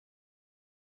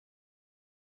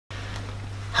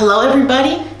Hello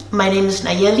everybody, my name is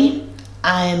Nayeli.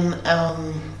 I'm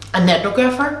a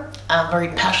netnographer, a very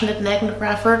passionate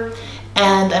netnographer,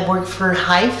 and I work for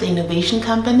Hive, the innovation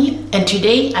company. And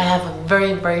today I have a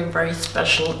very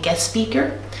special guest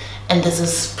speaker, and this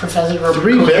is Professor Robert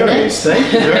Kozinets.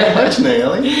 Thank you very much,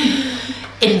 Nayeli.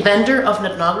 Inventor of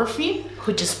Netnography,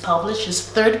 who just published his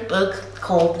third book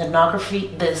called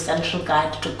Netnography, The Essential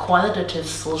Guide to Qualitative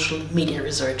Social Media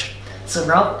Research. So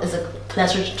Rob, it's a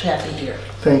pleasure to have you here.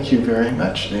 Thank you very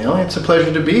much, Nayeli. It's a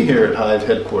pleasure to be here at Hive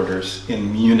headquarters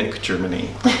in Munich, Germany.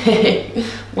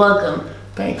 Welcome.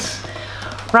 Thanks.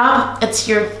 Rob, it's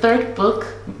your third book.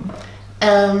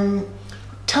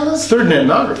 Tell us... Third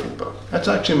netnography book. That's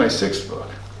actually my sixth book.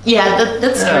 Yeah,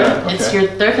 that's true. Okay. It's your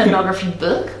third ethnography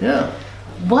book. Yeah.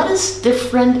 What is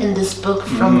different in this book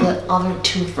from the other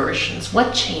two versions?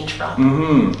 What changed, Rob?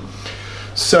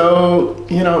 So,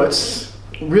 it's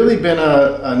really been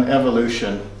an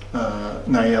evolution,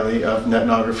 Nayeli, of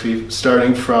netnography,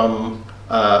 starting from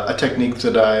a technique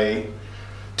that I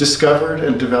discovered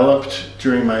and developed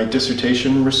during my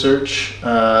dissertation research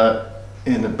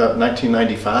in about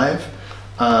 1995.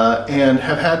 And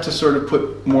have had to sort of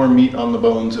put more meat on the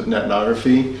bones of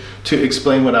netnography to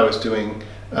explain what I was doing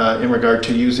in regard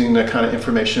to using the kind of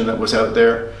information that was out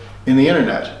there in the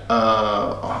internet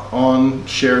on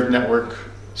shared network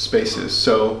spaces.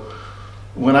 So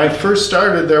when I first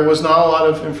started, there was not a lot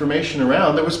of information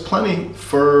around. There was plenty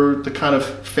for the kind of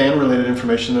fan-related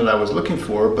information that I was looking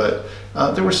for, but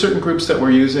there were certain groups that were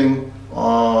using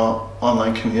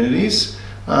online communities,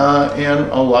 and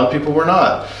a lot of people were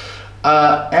not.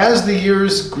 As the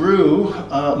years grew,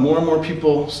 more and more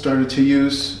people started to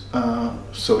use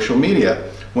social media.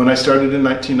 When I started in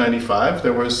 1995,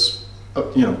 there was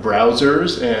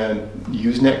browsers and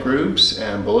Usenet groups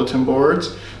and bulletin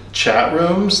boards, chat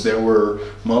rooms. There were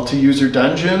multi-user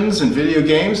dungeons and video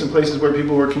games and places where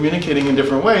people were communicating in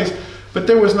different ways. But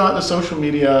there was not the social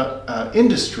media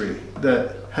industry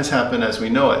that has happened as we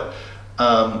know it.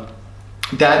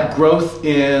 That growth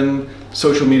in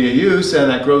social media use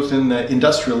and that growth in the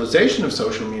industrialization of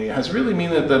social media has really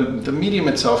meant that the medium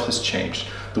itself has changed.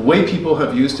 The way people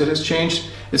have used it has changed.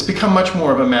 It's become much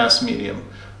more of a mass medium.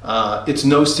 It's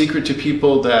no secret to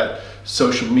people that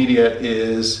social media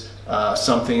is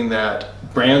something that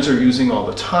brands are using all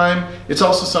the time. It's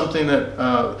also something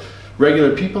that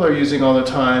regular people are using all the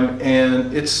time,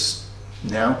 and it's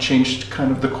now changed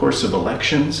kind of the course of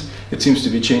elections. It seems to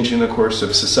be changing the course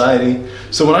of society.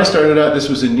 So when I started out, this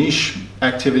was a niche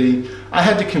activity. I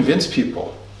had to convince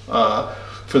people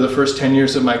for the first 10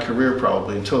 years of my career,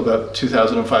 probably until about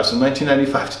 2005. So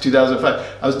 1995 to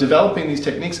 2005, I was developing these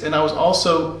techniques and I was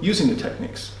also using the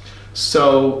techniques.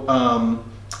 So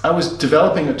I was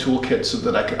developing a toolkit so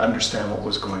that I could understand what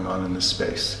was going on in this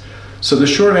space. So the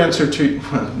short answer to,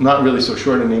 well, not really so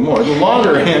short anymore, the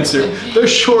longer answer, the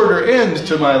shorter end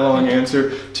to my long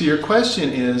answer to your question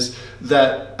is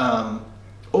that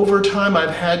over time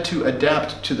I've had to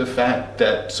adapt to the fact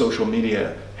that social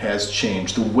media has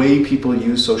changed. The way people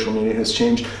use social media has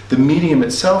changed. The medium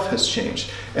itself has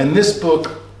changed. And this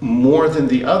book, more than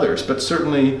the others, but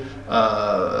certainly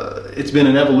it's been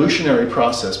an evolutionary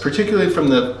process, particularly from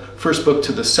the first book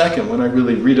to the second, when I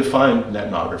really redefined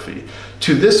netnography,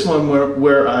 to this one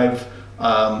where I've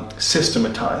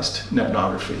systematized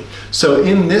netnography. So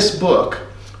in this book,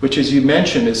 which as you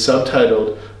mentioned is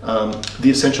subtitled The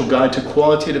Essential Guide to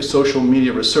Qualitative Social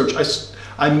Media Research,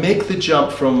 I make the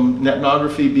jump from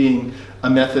netnography being a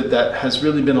method that has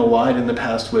really been allied in the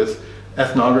past with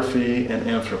ethnography and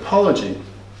anthropology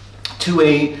to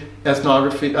a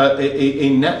netnography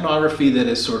that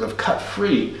is sort of cut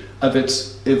free of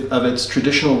its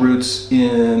traditional roots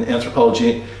in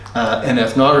anthropology and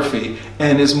ethnography,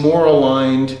 and is more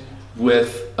aligned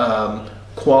with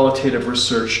qualitative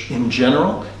research in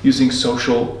general, using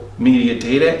social media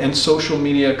data and social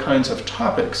media kinds of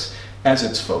topics as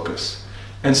its focus.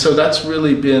 And so that's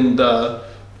really been the,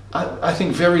 I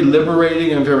think, very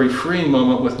liberating and very freeing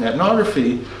moment with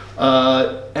netnography.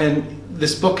 And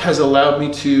this book has allowed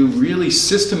me to really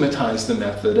systematize the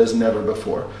method as never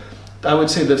before. I would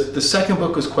say that the second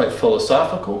book was quite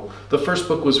philosophical. The first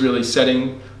book was really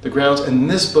setting the grounds, and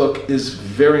this book is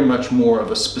very much more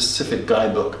of a specific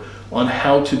guidebook on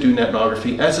how to do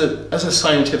netnography as a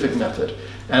scientific method,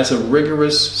 as a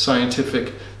rigorous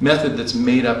scientific method that's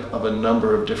made up of a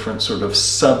number of different sort of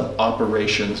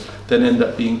sub-operations that end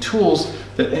up being tools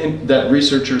that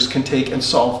researchers can take and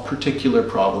solve particular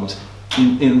problems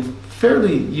in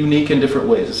fairly unique and different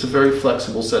ways. It's a very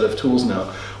flexible set of tools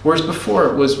now. Whereas before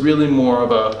it was really more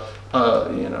of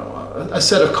a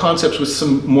set of concepts with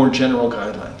some more general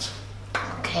guidelines.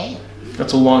 Okay. Okay.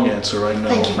 That's a long answer, I know.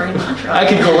 Thank you very much, Rob. I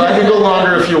can go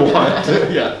longer if you want.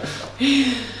 Yeah.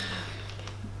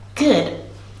 Good.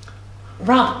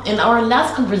 Rob, in our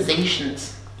last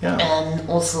conversations, Yeah. and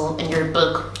also in your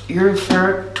book, you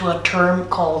refer to a term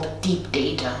called deep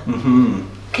data. Mm-hmm.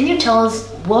 Can you tell us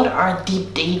what are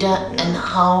deep data and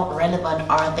how relevant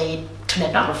are they to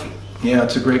netnography? Yeah,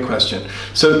 it's a great question.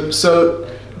 So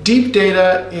deep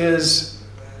data is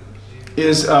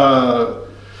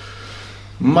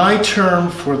my term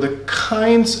for the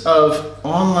kinds of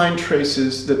online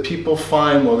traces that people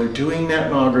find while they're doing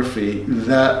netnography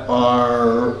that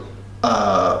are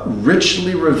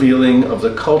richly revealing of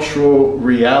the cultural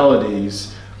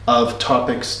realities of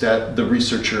topics that the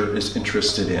researcher is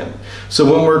interested in. So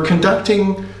when we're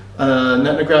conducting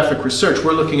ethnographic research,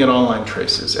 we're looking at online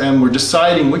traces, and we're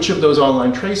deciding which of those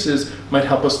online traces might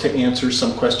help us to answer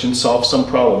some question, solve some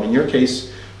problem. In your case,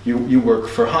 you work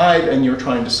for Hive and you're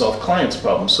trying to solve clients'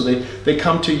 problems. So they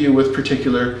come to you with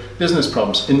particular business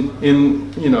problems. In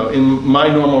my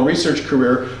normal research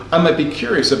career, I might be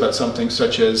curious about something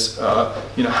such as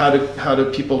how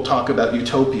do people talk about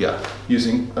utopia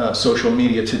using social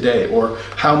media today, or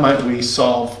how might we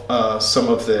solve some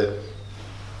of the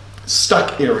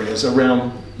stuck areas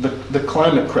around the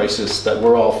climate crisis that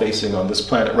we're all facing on this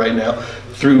planet right now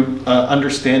through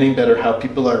understanding better how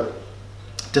people are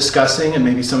discussing and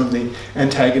maybe some of the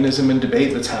antagonism and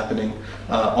debate that's happening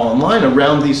online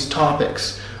around these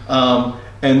topics.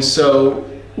 And so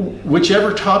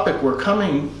whichever topic we're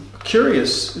coming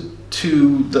curious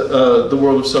to the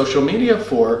world of social media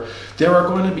for, there are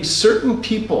going to be certain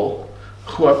people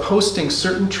who are posting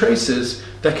certain traces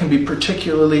that can be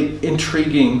particularly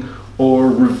intriguing or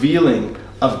revealing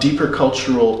of deeper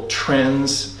cultural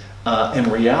trends and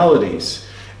realities.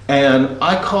 And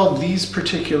I call these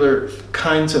particular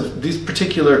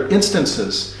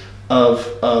instances of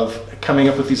coming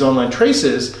up with these online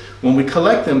traces, when we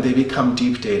collect them, they become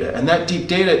deep data. And that deep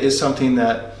data is something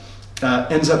that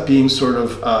ends up being sort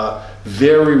of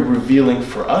very revealing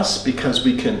for us, because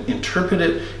we can interpret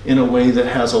it in a way that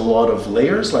has a lot of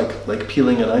layers, like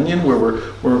peeling an onion, where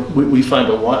we find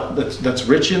a lot that's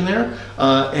rich in there,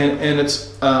 and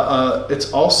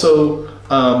it's also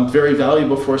very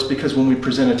valuable for us, because when we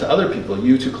present it to other people,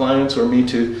 you to clients or me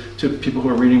to people who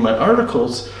are reading my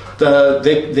articles,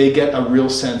 they get a real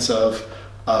sense of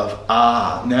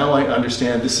now I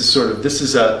understand. This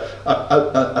is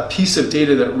a piece of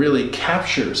data that really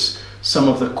captures some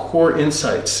of the core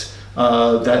insights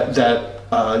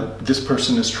that this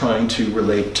person is trying to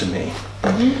relate to me.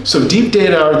 Mm-hmm. So deep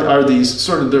data are these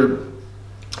sort of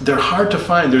they're hard to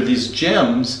find. They're these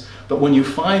gems, but when you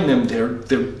find them,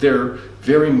 they're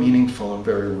very meaningful and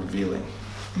very revealing.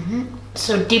 Mm-hmm.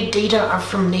 So deep data are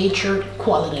from nature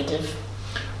qualitative.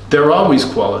 They're always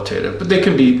qualitative, but they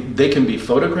can be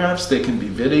photographs, they can be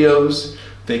videos,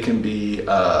 they can be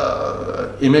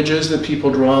images that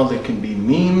people draw, they can be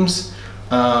memes,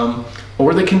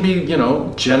 or they can be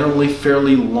generally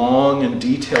fairly long and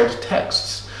detailed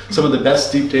texts. Some of the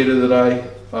best deep data that I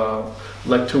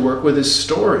like to work with is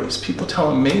stories. People tell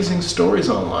amazing stories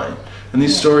online, and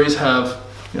these stories have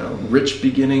rich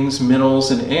beginnings,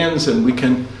 middles, and ends, and we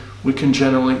can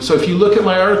generally. So if you look at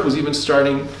my articles, even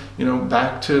starting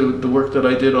back to the work that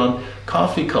I did on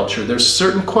coffee culture, there's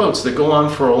certain quotes that go on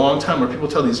for a long time where people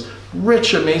tell these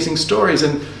rich, amazing stories,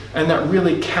 and that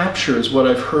really captures what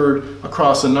I've heard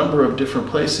across a number of different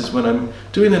places when I'm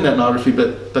doing the netnography,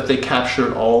 but they capture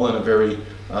it all in a very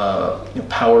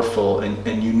powerful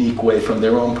and unique way from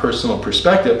their own personal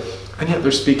perspective, and yet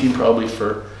they're speaking probably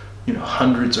for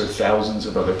hundreds or thousands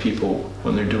of other people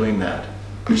when they're doing that.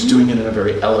 They're just doing it in a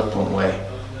very eloquent way.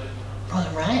 All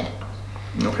right.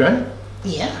 Okay?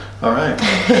 Yeah. All right.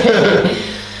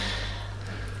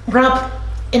 Rob,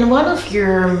 in one of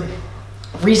your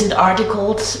recent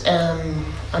articles,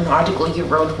 an article you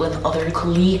wrote with other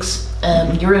colleagues,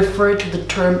 you referred to the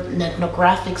term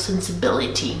netnographic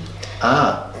sensibility.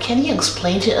 Can you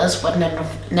explain to us what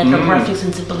netnographic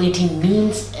sensibility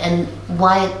means and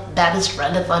why that is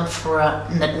relevant for a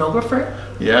netnographer?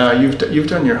 Yeah, you've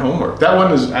done your homework. That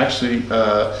one is actually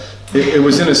it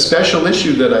was in a special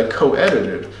issue that I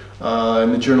co-edited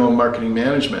in the Journal of Marketing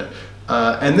Management,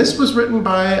 and this was written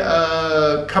by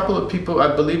a couple of people.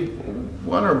 I believe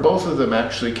one or both of them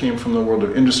actually came from the world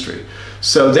of industry.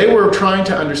 So they were trying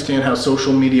to understand how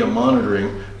social media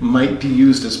monitoring might be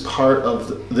used as part of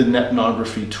the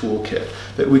netnography toolkit.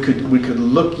 That we could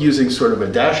look using sort of a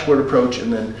dashboard approach,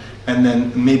 and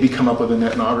then maybe come up with a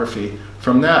netnography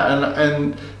from that.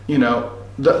 And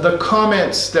the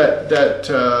comments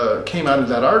that came out of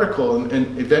that article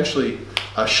and eventually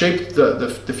shaped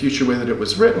the future way that it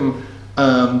was written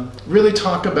really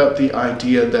talk about the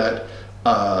idea that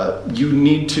you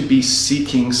need to be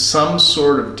seeking some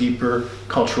sort of deeper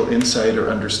cultural insight or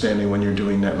understanding when you're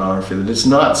doing ethnography. That it's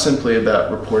not simply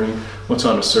about reporting what's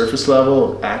on a surface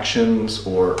level of actions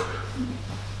or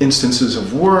instances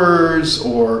of words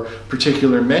or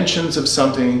particular mentions of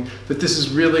something, that this is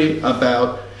really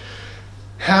about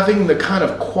having the kind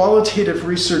of qualitative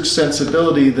research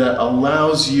sensibility that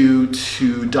allows you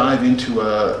to dive into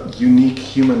a unique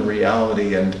human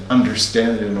reality and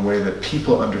understand it in a way that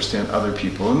people understand other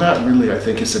people. And that really, I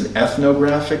think, is an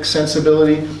ethnographic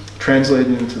sensibility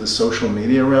translated into the social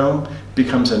media realm,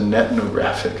 becomes a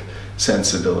netnographic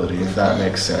sensibility, if that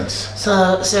makes sense.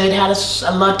 So it has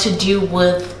a lot to do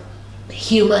with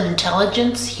human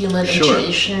intelligence, human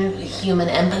intuition, human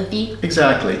empathy.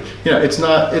 Exactly. You know, it's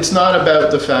not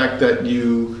about the fact that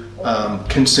you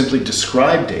can simply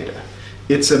describe data.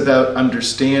 It's about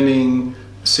understanding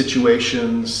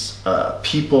situations,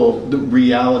 people, the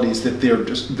realities that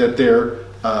they're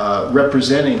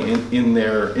representing in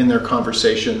their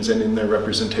conversations and in their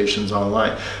representations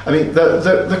online. I mean,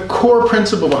 the core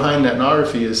principle behind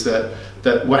ethnography is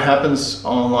that what happens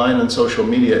online on social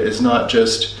media is not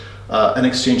just an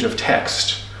exchange of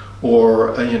text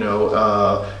or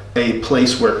a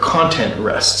place where content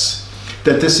rests.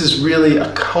 That this is really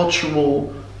a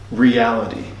cultural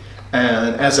reality,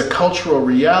 and as a cultural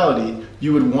reality,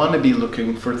 you would want to be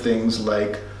looking for things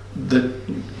like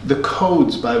the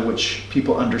codes by which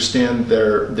people understand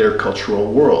their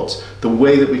cultural worlds, the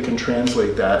way that we can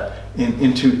translate that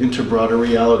into broader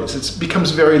realities. It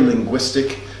becomes very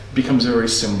linguistic, becomes very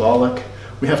symbolic.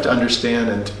 We have to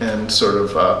understand and sort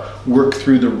of work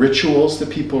through the rituals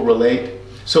that people relate.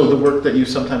 So the work that you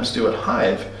sometimes do at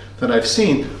Hive that I've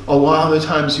seen, a lot of the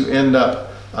times you end up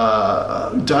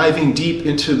diving deep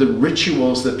into the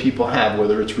rituals that people have,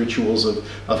 whether it's rituals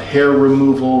of hair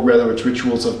removal, whether it's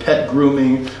rituals of pet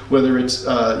grooming, whether it's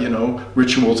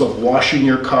rituals of washing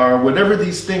your car, whatever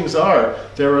these things are,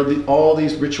 there are all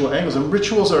these ritual angles. And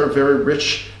rituals are a very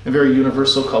rich and very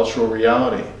universal cultural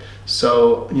reality.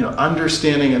 So,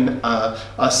 understanding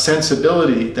a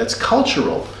sensibility that's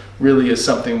cultural really is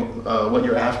something, what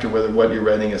you're after, whether what you're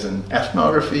writing is an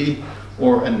ethnography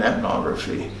or an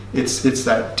ethnography. It's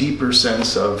that deeper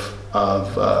sense of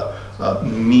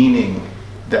meaning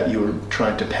that you're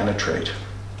trying to penetrate.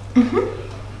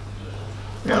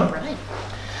 Mm-hmm. Yeah. All right.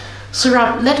 So,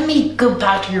 Rob, let me go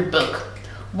back to your book.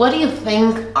 What do you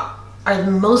think are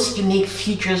the most unique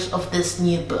features of this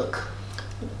new book?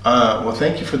 Well,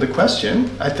 thank you for the question.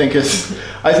 I think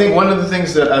one of the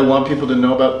things that I want people to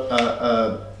know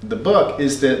about the book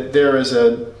is that there is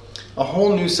a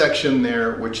whole new section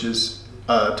there which is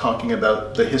talking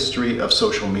about the history of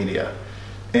social media.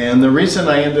 And the reason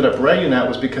I ended up writing that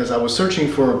was because I was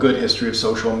searching for a good history of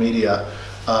social media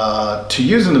to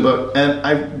use in the book, and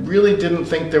I really didn't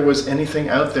think there was anything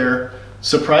out there,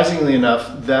 surprisingly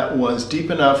enough, that was deep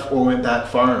enough or went that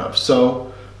far enough.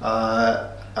 So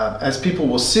as people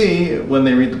will see when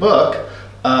they read the book,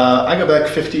 I go back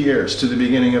 50 years to the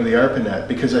beginning of the ARPANET,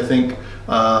 because I think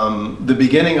the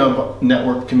beginning of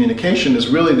network communication is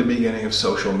really the beginning of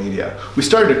social media. We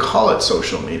started to call it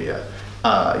social media,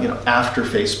 after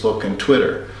Facebook and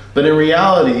Twitter. But in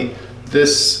reality,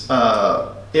 this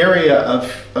area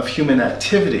of human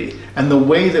activity and the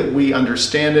way that we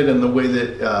understand it and the way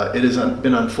that it has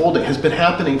been unfolding has been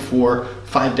happening for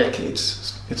 5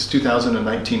 decades. It's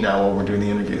 2019 now when we're doing the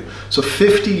interview. So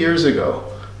 50 years ago,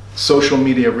 social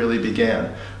media really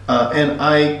began. And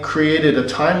I created a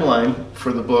timeline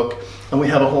for the book, and we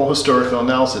have a whole historical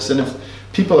analysis. And if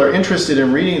people are interested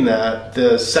in reading that,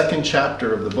 the second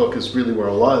chapter of the book is really where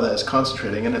a lot of that is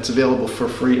concentrating, and it's available for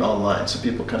free online, so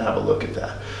people can have a look at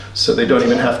that. So they don't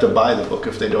even have to buy the book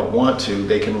if they don't want to.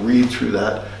 They can read through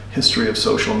that history of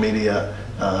social media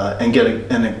and get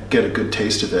a good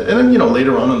taste of it. And then,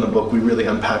 later on in the book, we really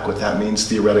unpack what that means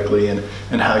theoretically and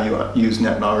how you use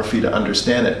netnography to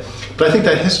understand it. But I think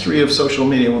that history of social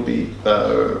media will be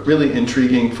really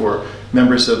intriguing for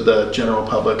members of the general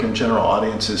public and general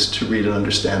audiences to read and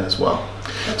understand as well.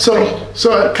 So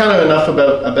kind of enough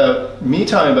about me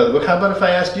talking about the book. How about if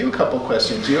I ask you a couple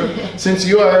questions? Since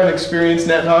you are an experienced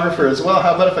ethnographer as well,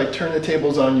 how about if I turn the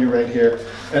tables on you right here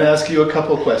and ask you a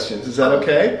couple questions? Is that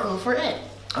okay? Go for it.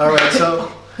 All right,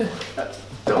 so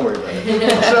don't worry about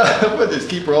it. So we'll just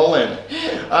keep rolling.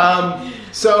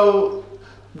 So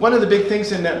one of the big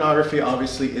things in ethnography,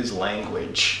 obviously, is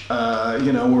language.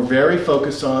 We're very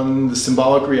focused on the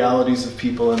symbolic realities of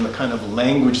people and the kind of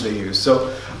language they use.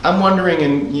 So I'm wondering,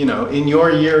 in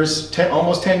your years,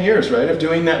 almost 10 years, right, of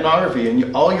doing ethnography,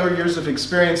 and all your years of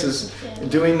experiences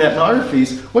doing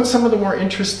ethnographies, what's some of the more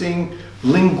interesting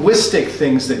linguistic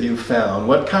things that you've found?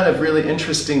 What kind of really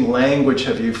interesting language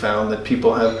have you found that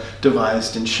people have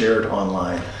devised and shared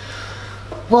online?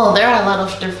 Well, there are a lot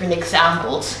of different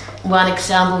examples. One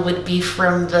example would be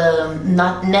from the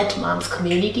NetMoms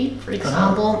community, for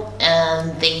example,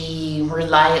 and they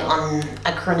rely on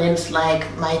acronyms like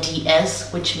my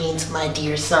DS, which means my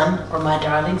dear son or my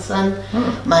darling son,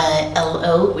 my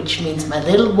LO, which means my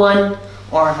little one,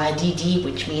 or my DD,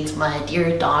 which means my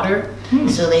dear daughter.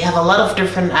 So they have a lot of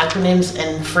different acronyms,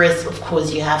 and first, of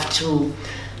course, you have to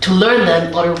learn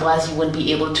them, otherwise you wouldn't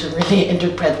be able to really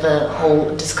interpret the whole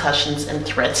discussions and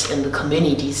threads in the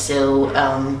community. So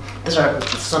those are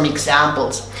some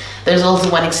examples. There's also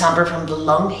one example from the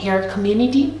long hair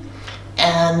community,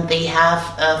 and they have,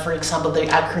 for example, their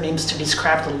acronyms to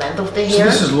describe the length of the hair.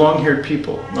 So this is long-haired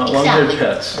people, not long-haired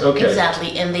pets. Okay.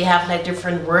 Exactly, and they have like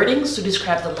different wordings to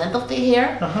describe the length of the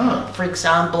hair. For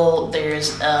example,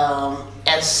 there's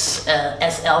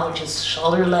SL, which is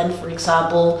shoulder length, for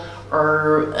example,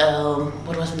 or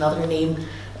what was another name?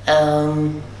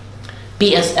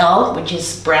 BSL, which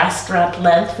is breast strap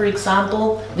length, for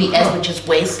example. VS, which is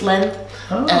waist length.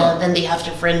 Then they have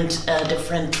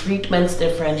different treatments,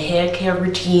 different hair care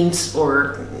routines,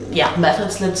 or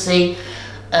methods, let's say.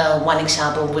 One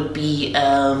example would be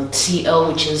CO,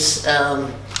 which is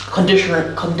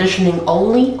conditioner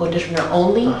only.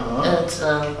 It's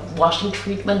a washing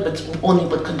treatment, but only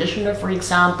with conditioner, for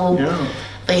example.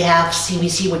 They have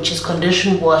CBC, which is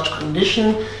condition, wash,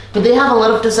 condition, but they have a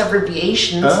lot of these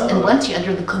abbreviations. And once you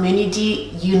enter the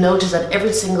community, you notice that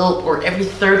every single or every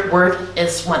third word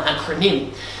is one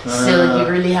acronym. So you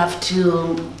really have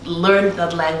to learn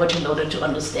that language in order to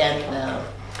understand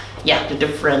the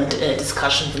different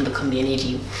discussions in the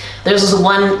community. There's also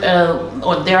one,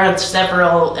 or there are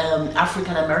several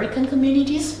African American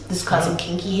communities discussing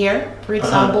kinky hair, for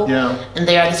example, and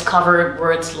they are discovered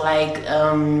words like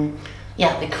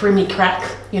the creamy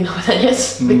crack. You know what that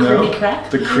is? The creamy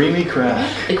crack? The creamy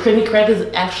crack. The creamy crack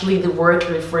is actually the word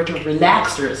to refer to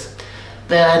relaxers.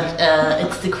 But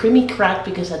it's the creamy crack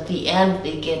because at the end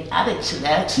they get added to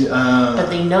that. But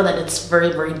they know that it's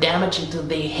very, very damaging to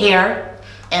their hair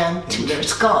and to their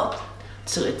scalp.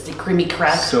 So it's the creamy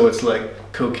crack. So it's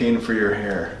like cocaine for your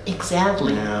hair.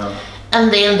 Exactly. And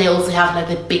then they also have like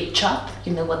the big chop.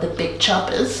 You know what the big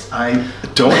chop is? I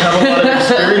don't have a lot of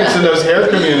experience in those hair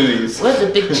communities. Well,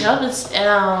 the big chop is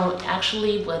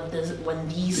actually when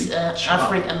these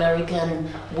African American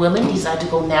women decide to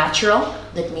go natural.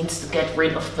 That means to get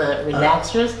rid of the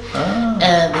relaxers.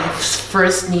 They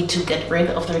first need to get rid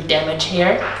of their damaged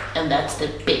hair, and that's the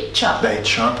big chop. They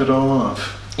chop it all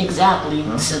off. Exactly.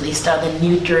 So they start a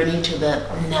new journey to the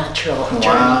natural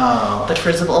journey. But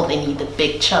first of all, they need the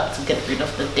big chop to get rid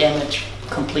of the damaged,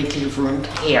 completely ruined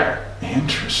hair.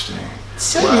 Interesting.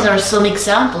 So these are some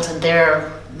examples, and there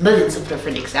are millions of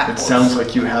different examples. It sounds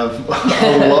like you have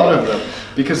a lot of them,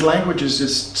 because language is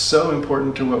just so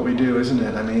important to what we do, isn't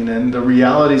it? I mean, and the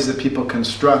realities that people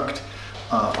construct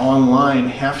online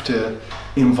have to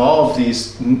involve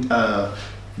these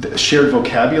shared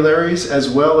vocabularies as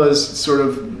well as sort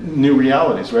of new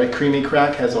realities, right? Creamy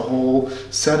crack has a whole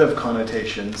set of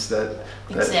connotations that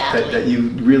you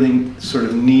really sort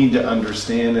of need to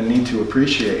understand and need to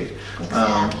appreciate.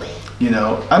 Exactly.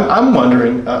 I'm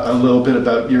wondering a little bit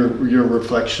about your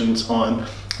reflections on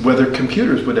whether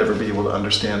computers would ever be able to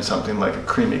understand something like a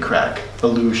creamy crack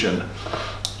illusion.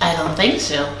 I don't think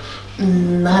so.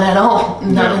 Not at all.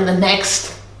 Not in the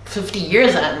next 50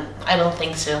 years, I don't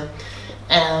think so.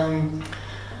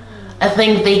 I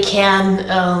think they can,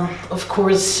 of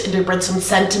course, interpret some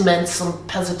sentiments, some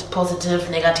positive,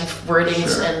 negative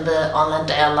wordings in the online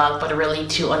dialogue, but really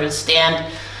to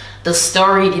understand the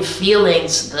story, the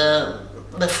feelings, the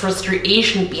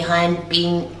frustration behind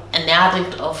being an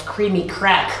addict of creamy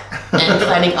crack and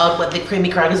finding out what the creamy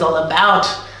crack is all about.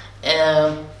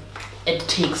 It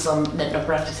takes some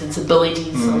netnographic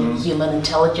sensibility, some human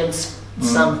intelligence,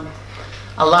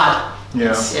 a lot.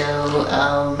 Yeah.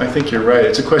 So I think you're right.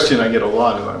 It's a question I get a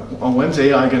lot. Well, when's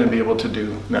AI going to be able to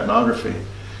do netnography?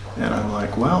 And I'm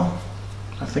like, well,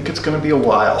 I think it's going to be a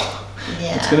while.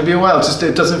 Yeah. It's going to be a while. It's just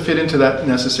it doesn't fit into that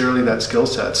necessarily that skill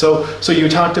set. So you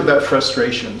talked about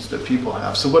frustrations that people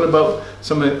have. So what about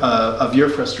some of your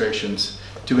frustrations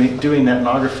doing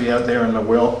netnography out there in the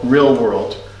real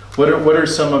world? What are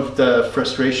some of the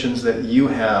frustrations that you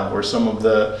have, or some of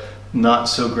the not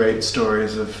so great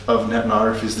stories of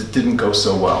netnographies that didn't go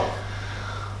so well?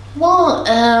 Well,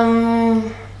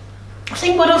 I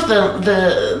think one of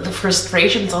the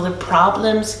frustrations or the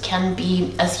problems can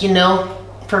be, as you know,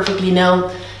 perfectly know,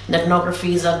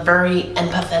 netnography is a very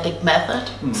empathetic method.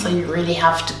 So you really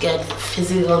have to get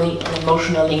physically and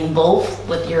emotionally involved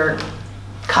with your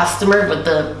customer, with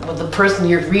the person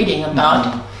you're reading about.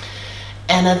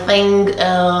 And I think,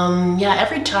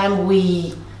 every time we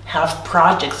have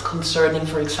projects concerning,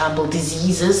 for example,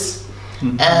 diseases,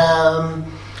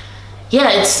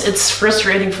 it's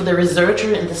frustrating for the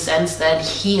researcher in the sense that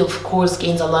he, of course,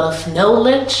 gains a lot of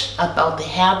knowledge about the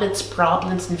habits,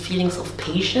 problems, and feelings of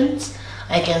patients.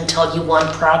 I can tell you one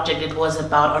project, it was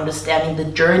about understanding the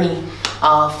journey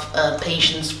of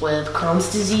patients with Crohn's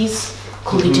disease,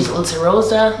 colitis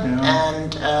ulcerosa, and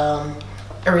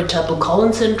irritable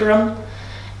colon syndrome.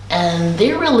 And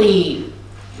they really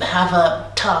have a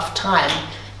tough time,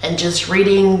 and just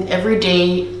reading every day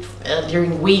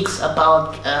during weeks about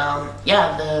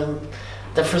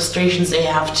the frustrations they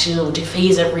have to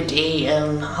face every day, and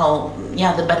how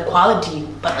the bad quality,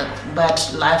 bad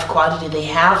life quality they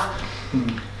have.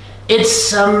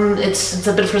 It's a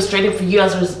bit frustrating for you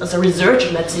as a researcher,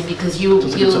 let's say, because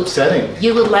it's upsetting.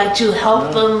 You would like to help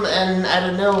them, and I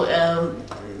don't know,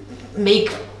 make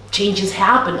changes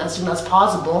happen as soon as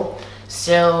possible.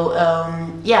 So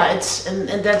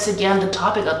and that's again the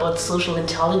topic about social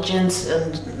intelligence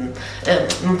and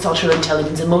not social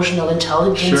intelligence, emotional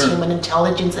intelligence, human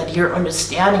intelligence, that you're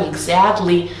understanding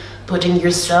exactly, putting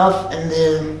yourself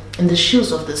in the shoes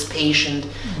of this patient.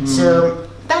 So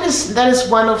that is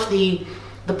one of the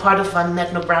part of a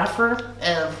netnographer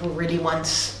who really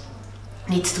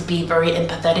needs to be very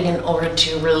empathetic in order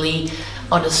to really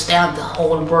understand the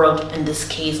whole world, in this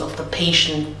case of the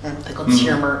patient, the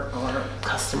consumer or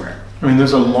customer. I mean,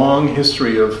 there's a long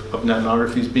history of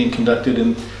netnographies being conducted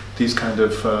in these kind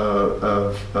of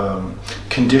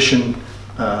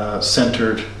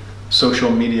condition-centered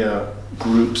social media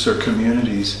groups or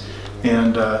communities.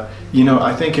 And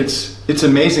I think it's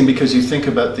amazing, because you think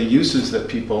about the uses that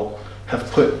people have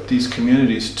put these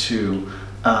communities to,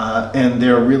 and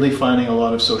they're really finding a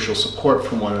lot of social support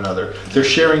from one another. They're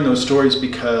sharing those stories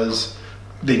because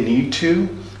they need to.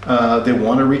 They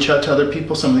want to reach out to other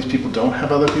people. Some of these people don't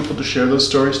have other people to share those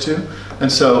stories to.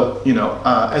 And so,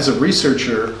 as a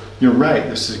researcher, you're right,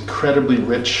 this is incredibly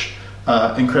rich,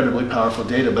 incredibly powerful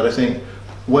data. But I think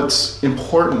what's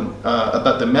important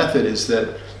about the method is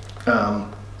that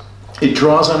it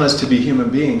draws on us to be human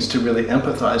beings, to really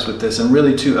empathize with this, and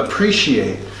really to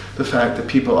appreciate the fact that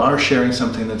people are sharing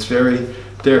something that's very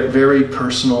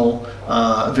personal,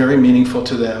 very meaningful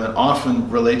to them, and often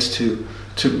relates to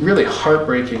really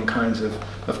heartbreaking kinds of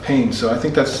pain. So I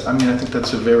think that's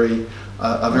a very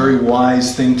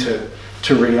wise thing to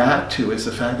react to, is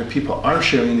the fact that people are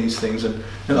sharing these things, and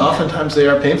oftentimes they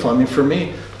are painful. I mean, for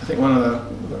me, I think one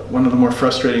of the more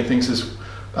frustrating things is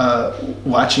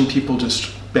watching people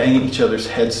just banging each other's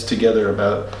heads together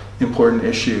about important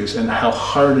issues, and how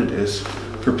hard it is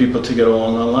for people to get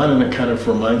along online. And it kind of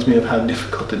reminds me of how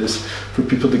difficult it is for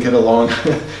people to get along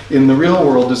in the real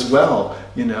world as well.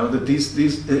 That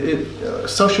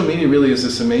social media really is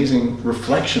this amazing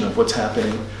reflection of what's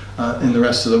happening in the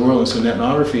rest of the world. And so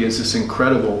netnography is this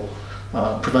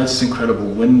provides this incredible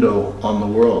window on the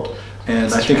world.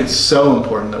 And I think it's so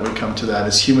important that we come to that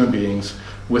as human beings,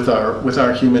 with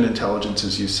our human intelligence,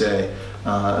 as you say,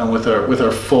 and with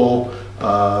our full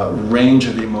range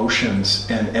of emotions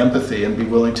and empathy, and be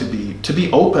willing to be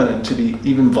open and to be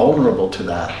even vulnerable to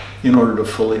that, in order to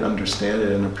fully understand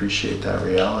it and appreciate that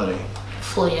reality.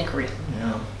 Fully agree.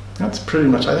 Yeah, that's pretty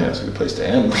much. I think that's a good place to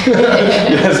end.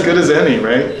 Yeah, as good as any,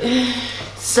 right?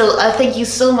 So thank you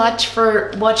so much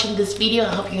for watching this video.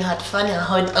 I hope you had fun,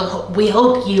 and we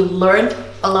hope you learned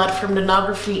a lot from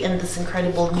netnography in this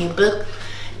incredible new book.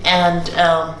 And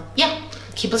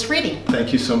keep us reading.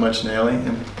 Thank you so much, Nayeli,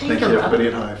 and thank you everybody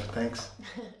at Hive. Thanks.